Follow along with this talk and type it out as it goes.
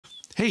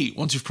hey,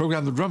 once you've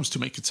programmed the drums to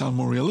make it sound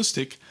more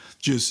realistic,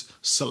 just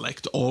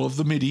select all of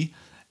the MIDI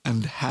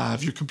and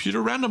have your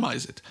computer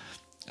randomize it.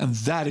 And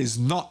that is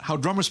not how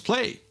drummers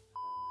play.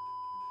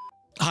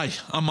 Hi,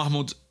 I'm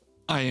Mahmoud.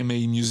 I am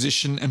a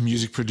musician and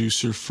music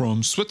producer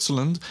from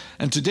Switzerland,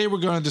 and today we're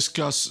going to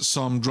discuss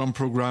some drum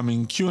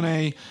programming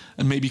Q&A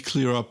and maybe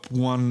clear up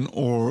one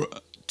or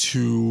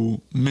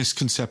two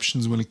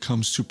misconceptions when it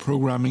comes to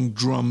programming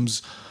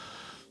drums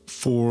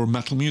for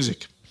metal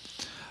music.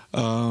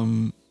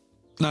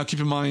 Now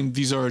keep in mind,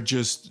 these are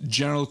just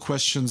general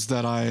questions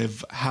that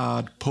I've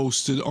had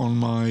posted on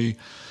my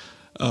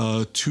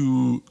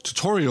two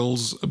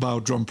tutorials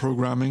about drum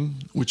programming,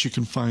 which you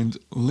can find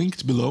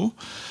linked below.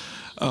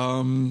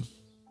 I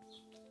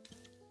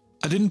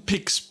didn't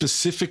pick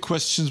specific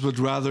questions, but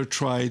rather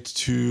tried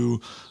to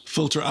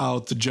filter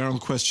out the general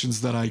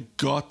questions that I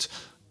got,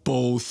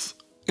 both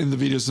in the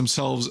videos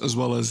themselves as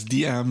well as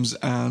DMs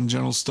and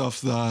general stuff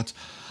that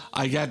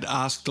I get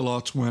asked a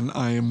lot when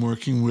I am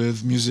working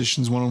with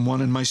musicians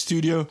one-on-one in my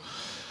studio.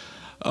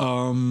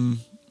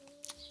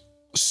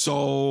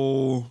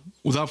 So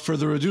without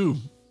further ado,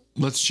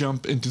 let's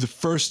jump into the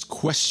first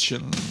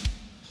question.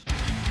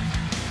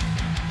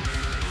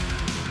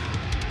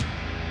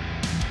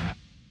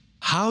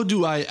 How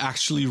do I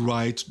actually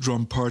write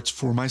drum parts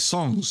for my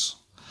songs?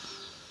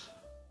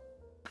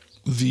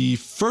 The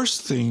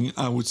first thing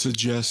I would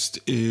suggest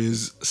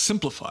is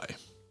simplify.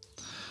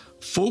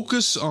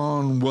 Focus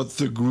on what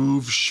the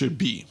groove should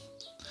be.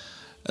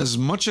 As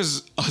much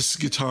as us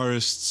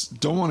guitarists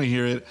don't want to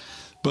hear it,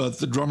 but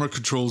the drummer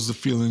controls the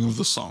feeling of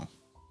the song.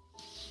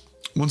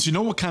 Once you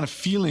know what kind of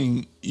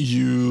feeling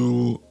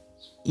you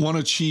want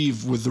to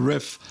achieve with the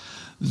riff,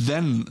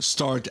 then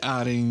start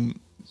adding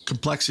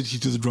complexity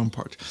to the drum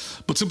part.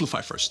 But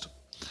simplify first.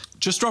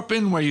 Just drop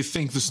in where you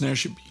think the snare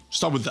should be.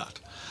 Start with that.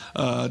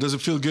 Does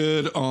it feel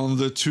good on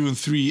the 2 and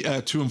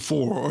 3, 2 and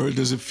 4, or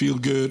does it feel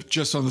good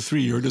just on the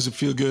 3, or does it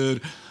feel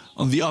good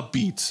on the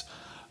upbeats?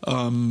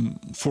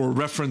 For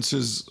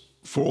references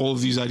for all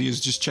of these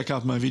ideas, just check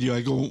out my video.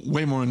 I go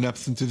way more in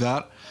depth into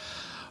that.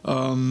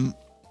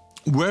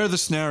 Where the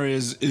snare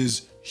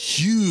is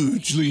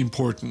hugely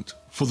important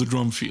for the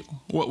drum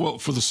feel. Well,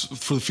 for the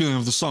feeling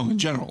of the song in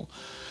general.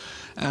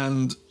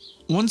 And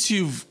once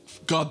you've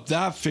got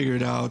that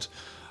figured out,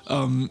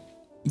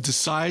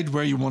 decide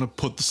where you want to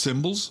put the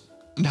cymbals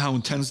and how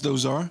intense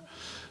those are.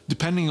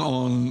 Depending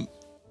on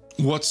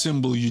what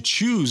cymbal you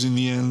choose in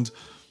the end,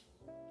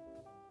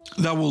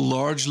 that will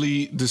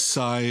largely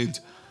decide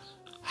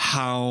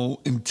how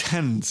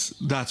intense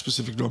that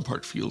specific drum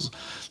part feels.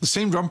 The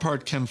same drum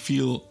part can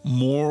feel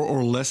more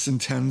or less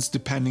intense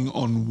depending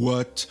on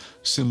what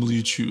cymbal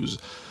you choose.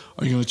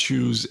 Are you going to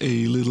choose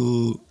a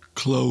little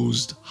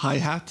closed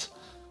hi-hat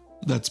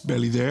that's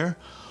barely there,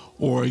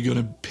 or are you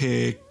going to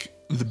pick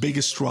the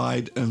biggest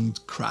stride and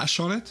crash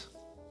on it?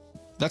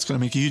 That's going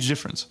to make a huge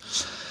difference.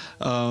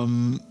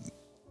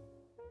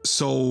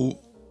 So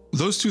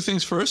those two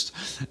things first,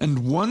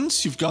 and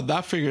once you've got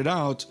that figured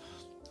out,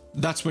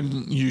 that's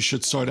when you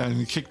should start adding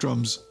the kick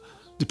drums,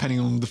 depending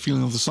on the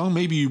feeling of the song.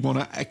 Maybe you want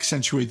to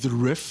accentuate the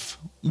riff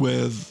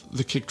with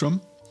the kick drum,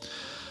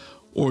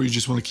 or you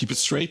just want to keep it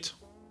straight.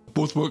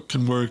 Both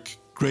can work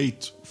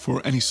great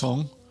for any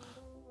song,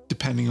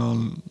 depending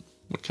on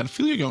what kind of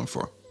feel you're going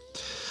for.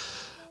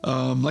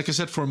 Like I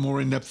said, for a more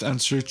in-depth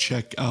answer,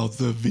 check out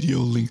the video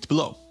linked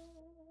below.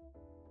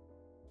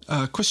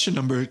 Question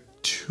number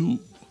 2.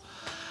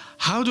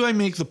 How do I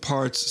make the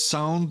parts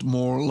sound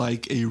more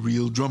like a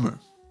real drummer?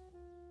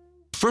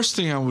 First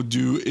thing I would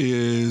do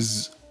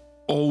is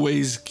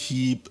always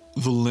keep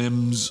the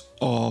limbs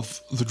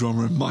of the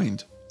drummer in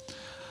mind.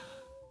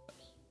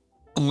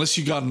 Unless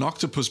you got an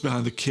octopus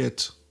behind the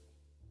kit,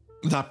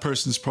 that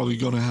person's probably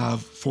going to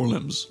have 4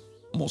 limbs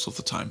most of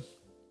the time.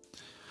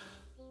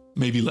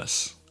 Maybe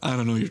less. I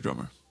don't know your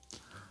drummer.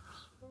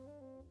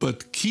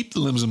 But keep the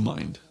limbs in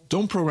mind.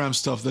 Don't program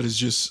stuff that is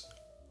just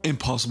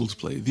impossible to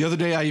play. The other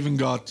day I even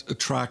got a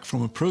track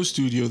from a pro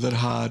studio that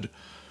had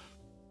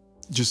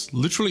just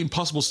literally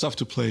impossible stuff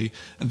to play,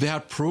 and they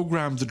had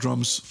programmed the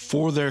drums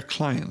for their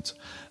client.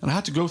 And I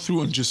had to go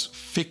through and just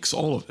fix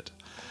all of it.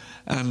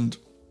 And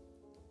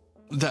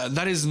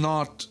that is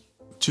not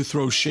to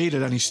throw shade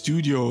at any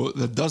studio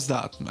that does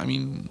that. I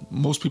mean,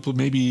 most people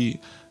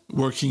maybe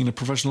working in a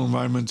professional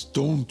environment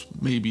don't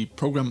maybe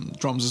program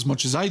drums as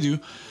much as I do,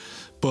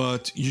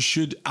 but you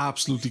should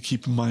absolutely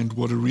keep in mind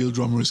what a real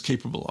drummer is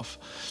capable of.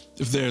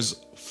 If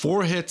there's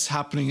 4 hits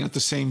happening at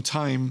the same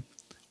time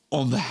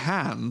on the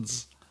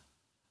hands,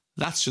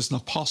 that's just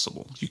not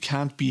possible. You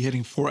can't be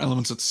hitting 4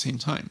 elements at the same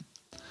time.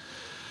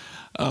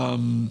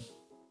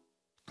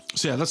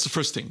 So yeah, that's the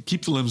first thing.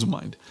 Keep the limbs in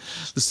mind.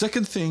 The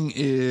second thing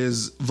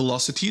is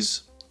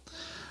velocities.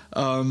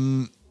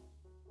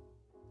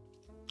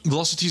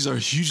 Velocities are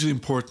hugely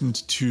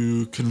important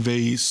to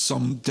convey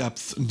some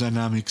depth and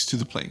dynamics to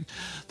the playing.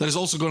 That is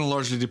also going to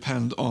largely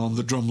depend on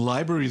the drum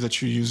library that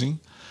you're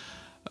using.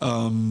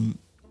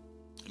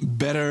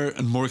 Better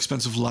and more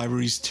expensive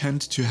libraries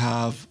tend to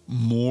have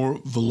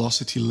more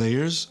velocity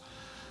layers,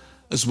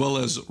 as well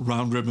as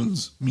round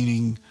ribbons,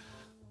 meaning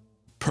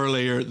per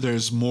layer,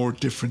 there's more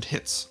different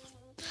hits.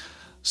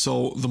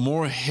 So the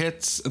more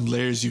hits and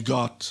layers you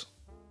got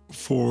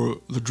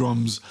for the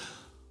drums,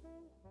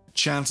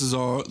 chances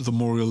are the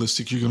more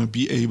realistic you're going to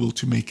be able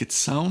to make it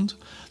sound.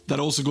 That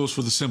also goes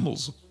for the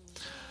cymbals.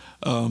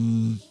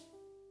 I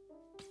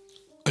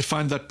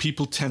find that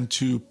people tend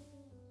to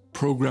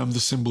program the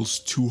cymbals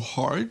too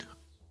hard,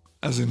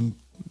 as in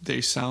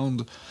they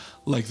sound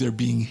like they're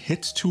being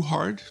hit too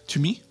hard to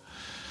me.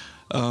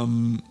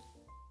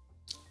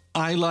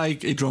 I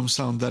like a drum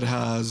sound that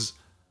has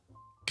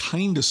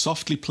kind of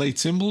softly played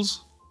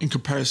cymbals in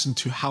comparison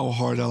to how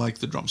hard I like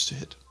the drums to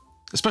hit,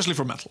 especially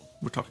for metal,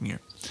 we're talking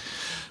here.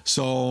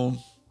 So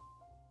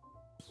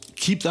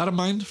keep that in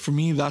mind. For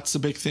me, that's the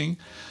big thing.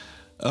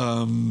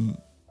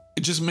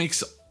 It just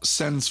makes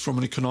sense from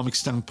an economic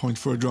standpoint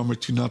for a drummer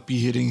to not be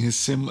hitting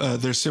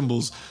their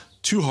cymbals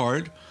too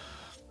hard,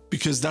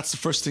 because that's the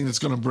first thing that's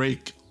going to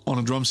break on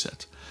a drum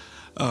set.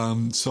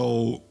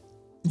 So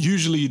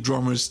usually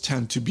drummers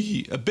tend to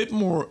be a bit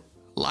more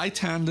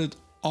light-handed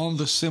on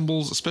the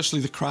cymbals, especially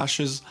the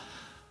crashes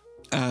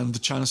and the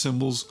China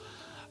cymbals,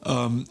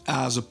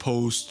 as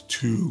opposed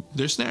to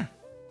their snare.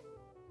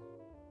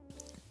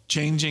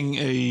 Changing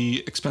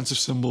a expensive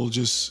cymbal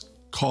just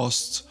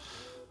costs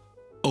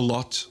a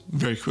lot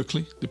very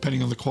quickly,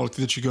 depending on the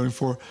quality that you're going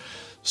for.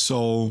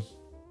 So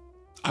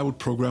I would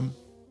program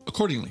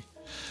accordingly.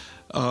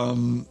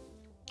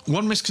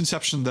 One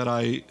misconception that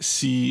I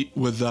see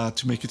with that,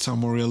 to make it sound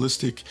more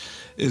realistic,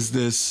 is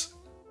this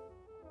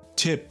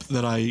tip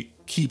that I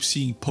keep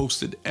seeing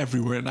posted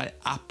everywhere, and I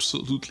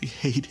absolutely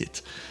hate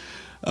it.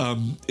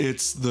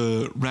 It's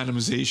the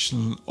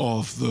randomization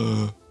of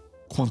the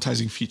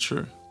quantizing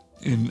feature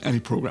in any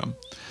program.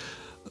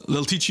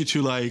 They'll teach you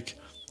to, like,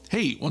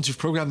 hey, once you've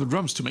programmed the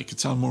drums to make it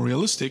sound more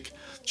realistic,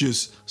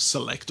 just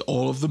select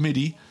all of the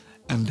MIDI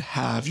and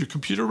have your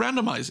computer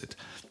randomize it.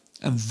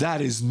 And that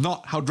is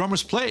not how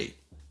drummers play.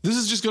 This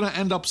is just going to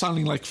end up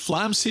sounding like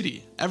Flam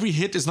City. Every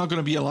hit is not going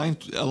to be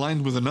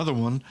aligned with another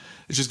one.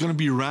 It's just going to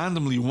be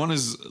randomly. One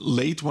is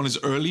late, one is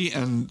early,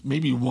 and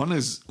maybe one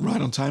is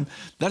right on time.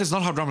 That is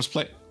not how drummers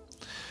play.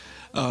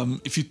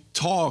 If you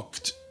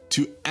talked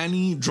to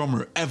any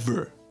drummer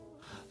ever,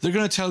 they're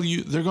going to tell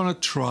you they're going to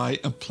try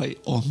and play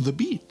on the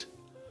beat.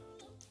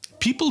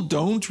 People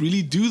don't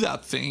really do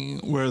that thing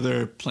where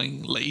they're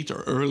playing late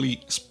or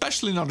early,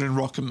 especially not in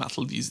rock and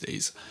metal these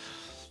days.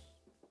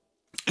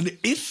 And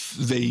if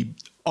they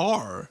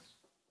are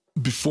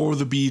before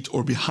the beat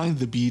or behind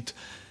the beat,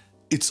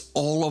 it's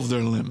all of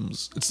their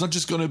limbs. It's not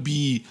just going to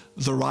be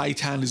the right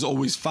hand is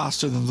always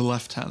faster than the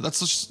left hand. That's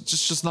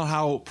just not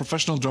how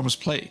professional drummers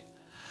play.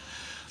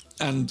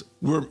 And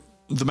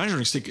the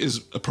measuring stick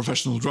is a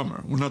professional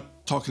drummer. We're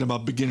not talking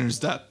about beginners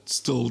that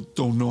still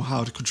don't know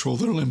how to control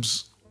their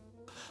limbs.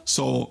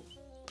 So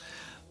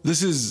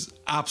this is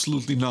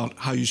absolutely not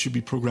how you should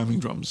be programming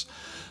drums.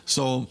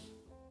 So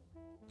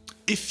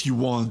if you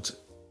want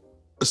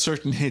a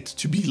certain hit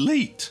to be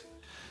late,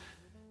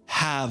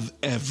 have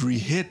every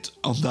hit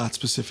on that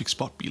specific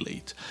spot be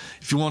late.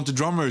 If you want the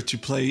drummer to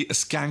play a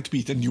skank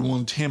beat and you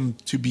want him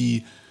to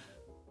be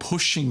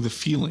pushing the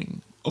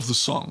feeling of the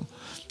song,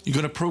 you're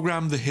going to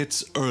program the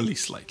hits early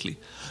slightly,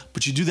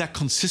 but you do that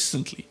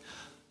consistently.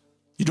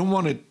 You don't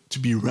want it to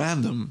be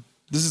random.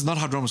 This is not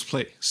how drummers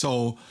play.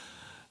 So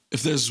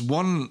if there's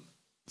one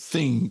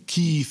thing,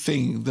 key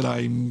thing that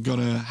I'm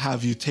gonna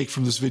have you take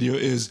from this video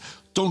is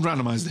don't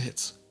randomize the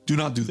hits. Do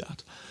not do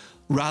that.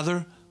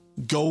 Rather,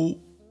 go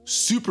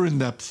super in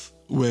depth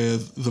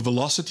with the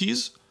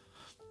velocities.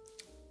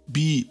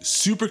 Be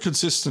super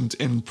consistent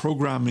in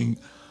programming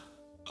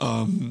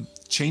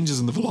changes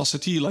in the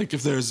velocity. Like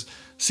if there's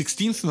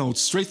 16th notes,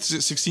 straight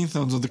 16th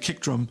notes on the kick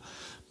drum,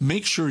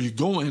 make sure you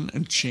go in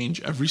and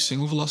change every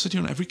single velocity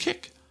on every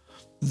kick.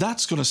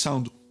 That's going to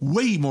sound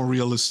way more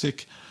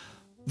realistic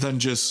than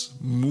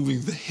just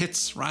moving the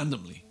hits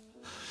randomly.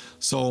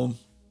 So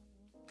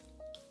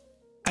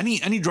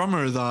any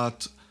drummer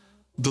that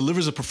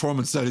delivers a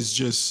performance that is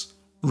just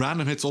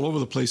random hits all over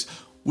the place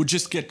would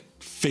just get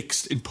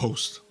fixed in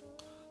post.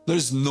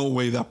 There's no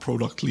way that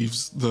product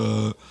leaves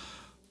that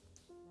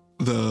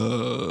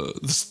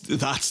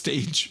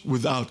stage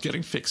without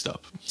getting fixed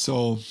up.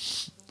 So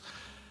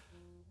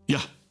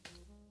yeah,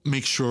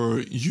 make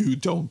sure you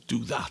don't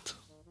do that.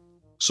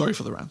 Sorry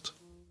for the rant.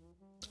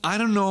 I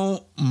don't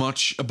know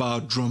much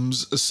about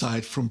drums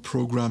aside from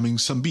programming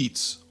some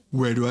beats.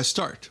 Where do I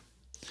start?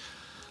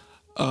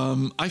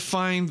 I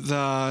find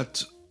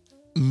that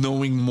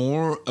knowing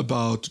more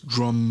about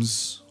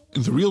drums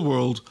in the real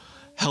world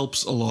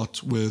helps a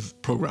lot with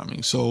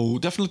programming. So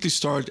definitely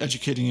start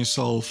educating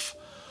yourself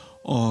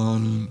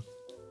on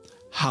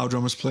how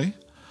drummers play.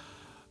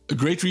 A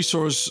great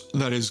resource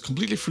that is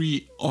completely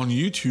free on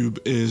YouTube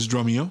is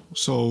Drumeo.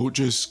 So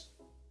just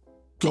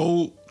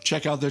go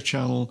check out their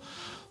channel,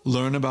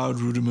 learn about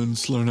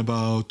rudiments, learn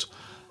about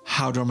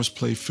how drummers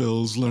play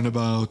fills, learn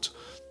about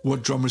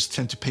what drummers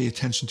tend to pay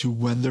attention to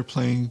when they're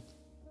playing.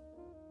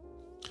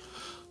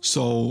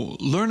 So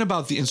learn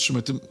about the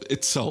instrument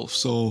itself.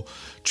 So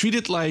treat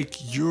it like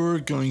you're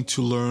going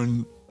to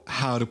learn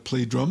how to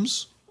play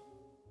drums.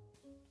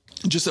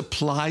 just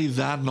apply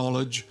that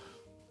knowledge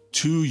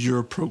to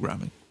your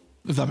programming,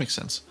 if that makes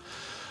sense.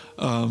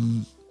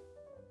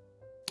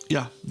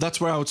 Yeah, that's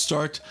where I would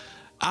start.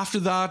 After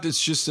that,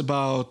 it's just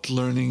about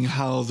learning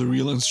how the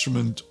real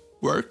instrument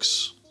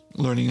works,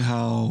 learning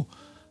how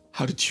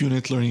to tune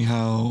it, learning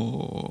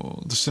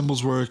how the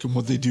cymbals work and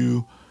what they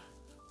do,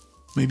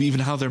 maybe even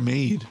how they're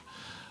made.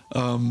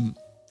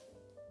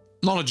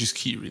 Knowledge is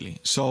key, really.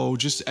 So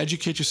just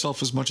educate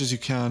yourself as much as you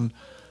can,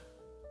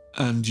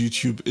 and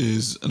YouTube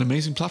is an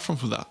amazing platform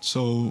for that.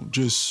 So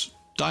just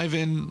dive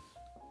in,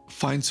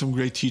 find some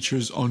great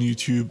teachers on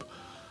YouTube.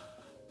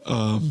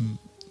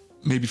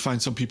 Maybe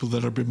find some people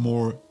that are a bit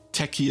more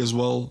techie as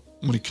well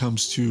when it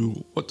comes to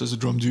what does a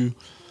drum do.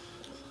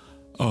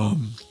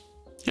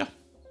 Yeah.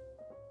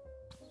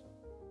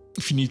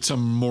 If you need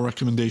some more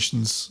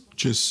recommendations,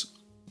 just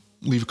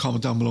leave a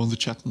comment down below in the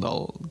chat and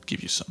I'll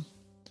give you some.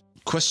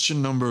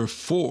 Question number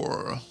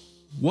 4.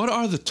 What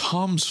are the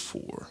toms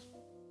for?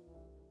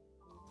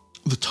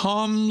 The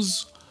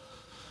toms,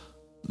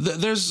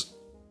 there's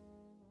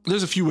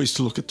a few ways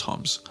to look at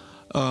toms.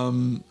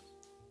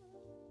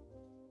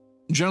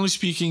 Generally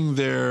speaking,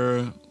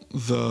 they're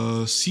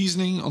the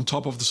seasoning on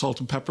top of the salt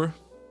and pepper.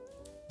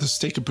 The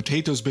steak and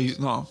potatoes based,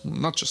 no,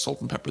 not just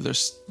salt and pepper.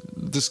 There's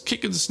this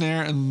kick in the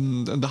snare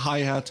and the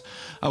hi-hat,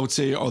 I would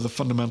say, are the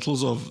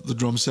fundamentals of the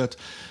drum set.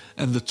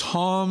 And the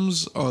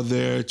toms are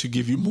there to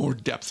give you more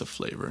depth of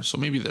flavor. So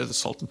maybe they're the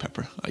salt and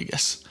pepper, I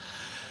guess.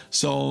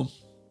 So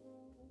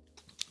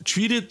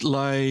treat it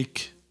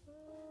like,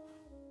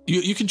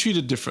 you can treat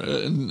it different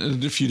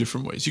in a few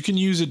different ways. You can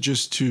use it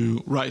just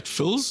to write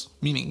fills,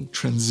 meaning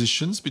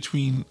transitions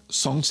between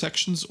song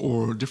sections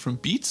or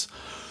different beats.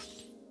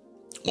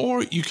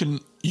 Or you can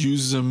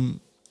use them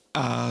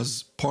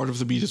as part of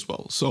the beat as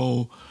well.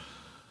 So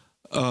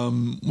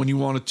when you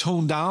want to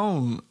tone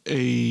down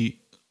a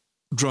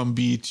drum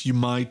beat, you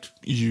might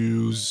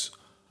use,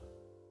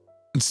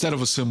 instead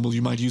of a cymbal,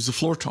 you might use the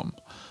floor tom.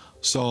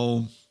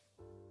 So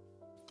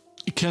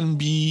it can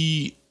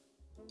be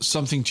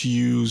something to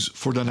use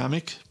for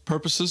dynamic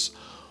purposes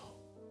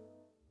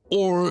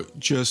or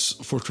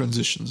just for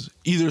transitions.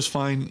 Either is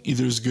fine,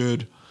 either is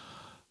good.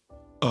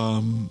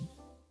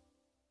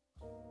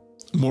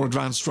 More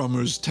advanced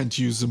drummers tend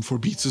to use them for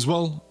beats as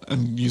well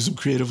and use them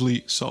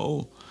creatively.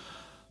 So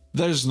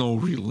there's no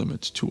real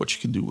limit to what you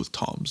can do with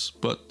toms.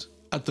 But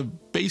at the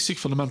basic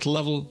fundamental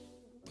level,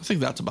 I think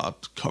that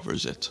about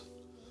covers it.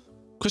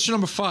 Question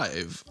number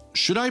 5.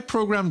 Should I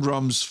program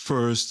drums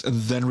first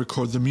and then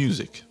record the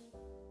music?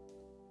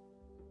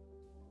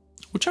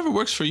 Whichever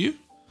works for you.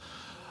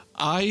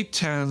 I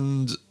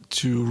tend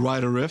to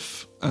write a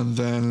riff and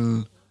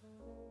then,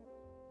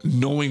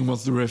 knowing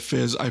what the riff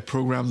is, I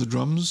program the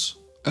drums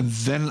and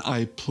then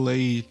I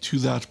play to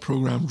that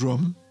programmed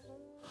drum.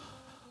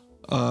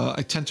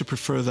 I tend to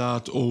prefer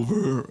that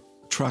over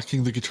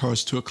tracking the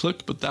guitars to a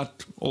click, but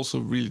that also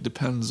really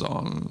depends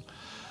on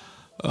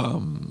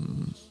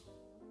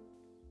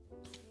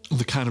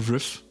the kind of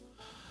riff.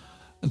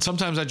 And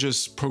sometimes I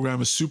just program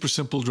a super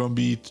simple drum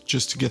beat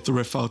just to get the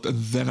riff out, and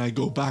then I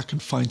go back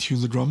and fine tune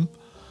the drum.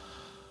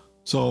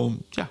 So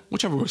yeah,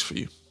 whichever works for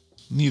you.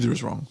 Neither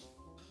is wrong.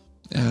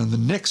 And the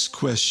next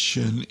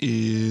question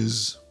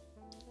is,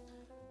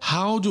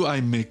 how do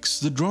I mix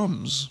the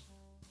drums?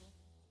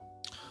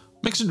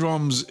 Mixing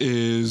drums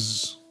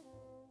is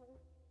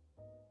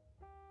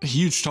a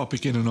huge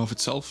topic in and of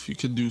itself. You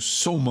can do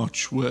so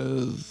much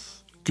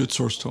with good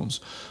source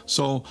tones.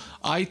 So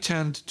I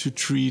tend to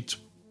treat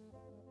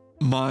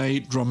my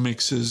drum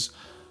mixes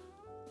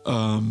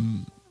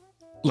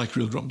like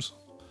real drums.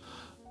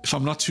 If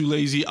I'm not too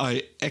lazy,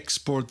 I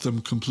export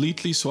them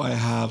completely so I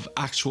have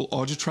actual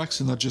audio tracks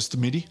and not just the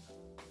MIDI.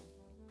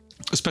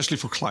 Especially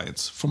for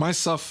clients. For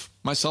myself,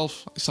 I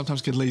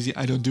sometimes get lazy.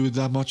 I don't do it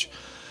that much.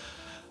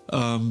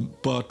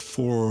 But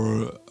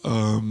for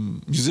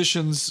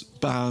musicians,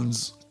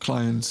 bands,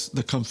 clients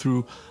that come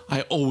through,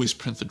 I always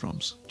print the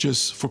drums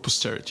just for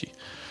posterity.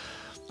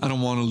 I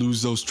don't want to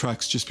lose those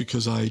tracks just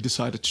because I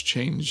decided to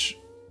change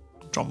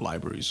drum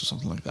libraries or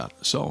something like that.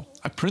 So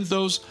I print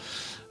those,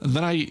 and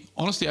then I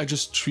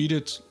just treat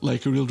it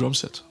like a real drum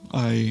set.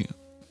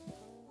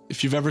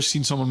 If you've ever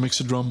seen someone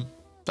mix a drum,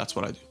 that's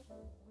what I do,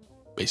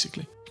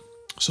 basically.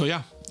 So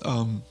yeah,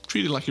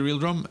 treat it like a real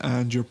drum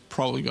and you're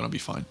probably gonna be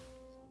fine.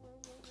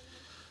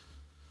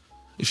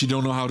 If you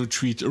don't know how to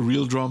treat a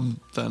real drum,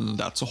 then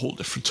that's a whole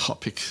different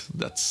topic.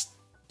 That's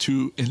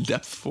too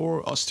in-depth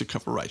for us to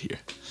cover right here.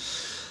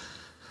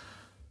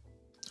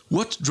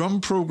 What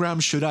drum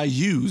program should I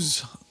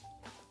use?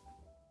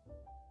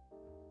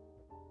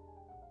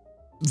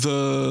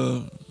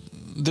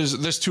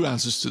 There's two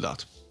answers to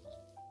that.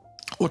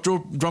 What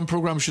drum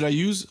program should I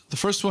use? The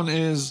first one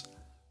is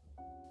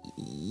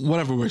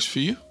whatever works for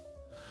you.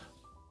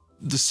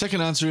 The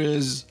second answer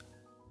is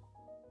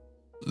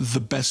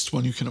the best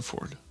one you can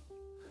afford.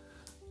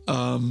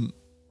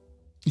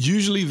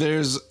 Usually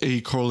there's a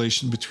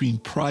correlation between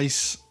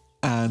price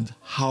and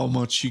how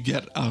much you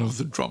get out of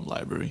the drum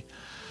library.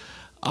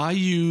 I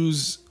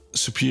use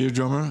Superior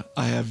Drummer.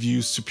 I have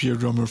used Superior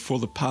Drummer for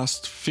the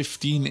past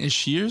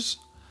 15-ish years.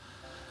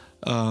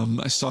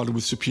 I started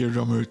with Superior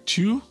Drummer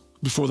 2,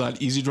 before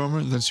that Easy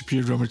Drummer, then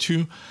Superior Drummer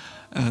 2,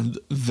 and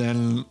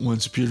then when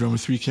Superior Drummer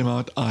 3 came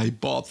out, I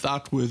bought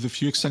that with a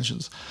few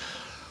extensions.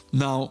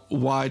 Now,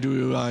 why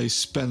do I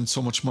spend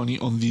so much money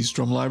on these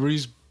drum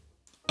libraries?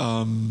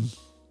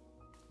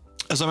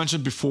 As I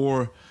mentioned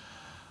before,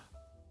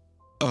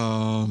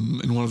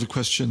 in one of the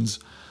questions,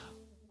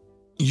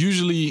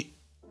 usually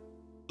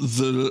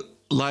the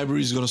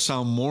library is going to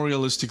sound more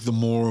realistic the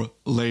more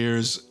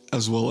layers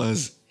as well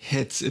as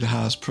hits it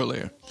has per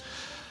layer.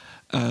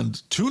 And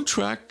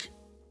Toontrack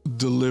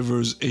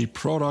delivers a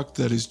product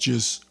that is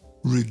just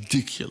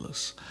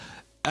ridiculous.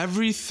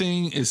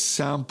 Everything is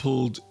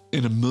sampled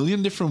in a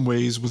million different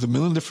ways with a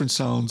million different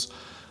sounds.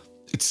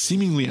 It's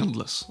seemingly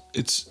endless.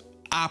 It's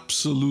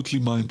absolutely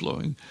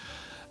mind-blowing.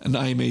 And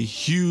I am a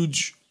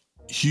huge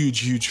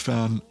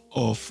fan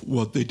of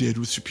what they did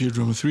with Superior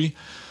Drummer 3.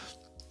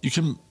 You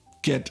can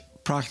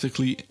get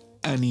practically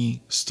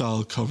any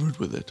style covered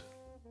with it.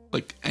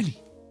 Like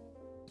any.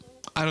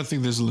 I don't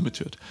think there's a limit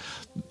to it.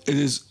 It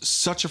is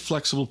such a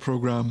flexible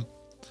program.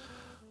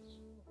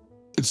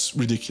 It's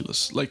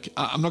ridiculous. Like,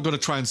 I'm not going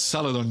to try and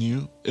sell it on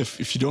you.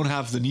 If you don't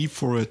have the need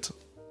for it,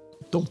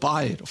 don't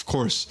buy it, of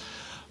course.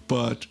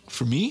 But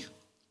for me,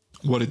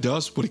 what it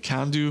does, what it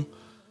can do,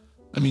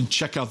 I mean,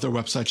 check out their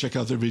website, check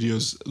out their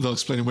videos. They'll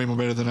explain it way more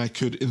better than I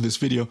could in this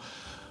video.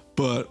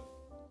 But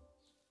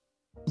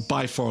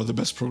by far the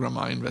best program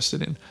I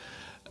invested in.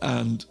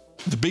 And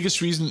the biggest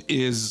reason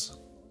is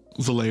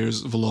the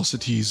layers,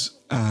 velocities,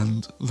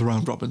 and the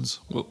round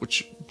robins,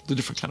 which the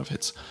different kind of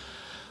hits.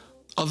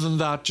 Other than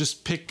that,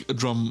 just pick a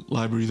drum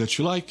library that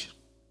you like,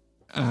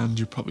 and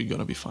you're probably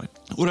gonna be fine.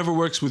 Whatever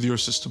works with your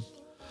system.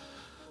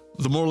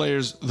 The more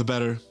layers, the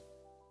better.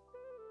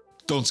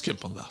 Don't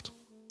skimp on that.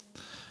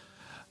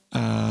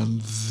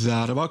 And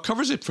that about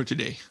covers it for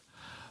today.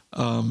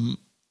 I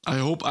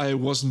hope I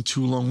wasn't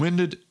too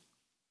long-winded,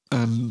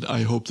 and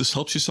I hope this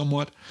helps you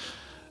somewhat.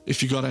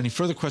 If you got any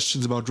further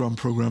questions about drum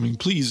programming,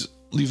 please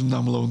leave them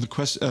down below in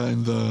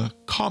the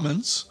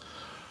comments.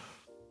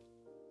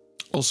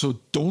 Also,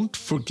 don't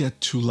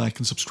forget to like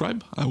and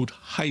subscribe. I would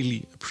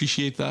highly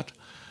appreciate that.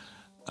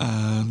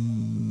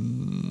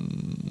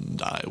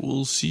 And I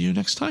will see you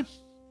next time.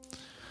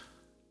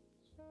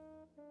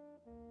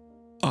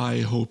 I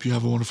hope you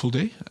have a wonderful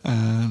day,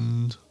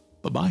 and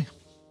bye-bye.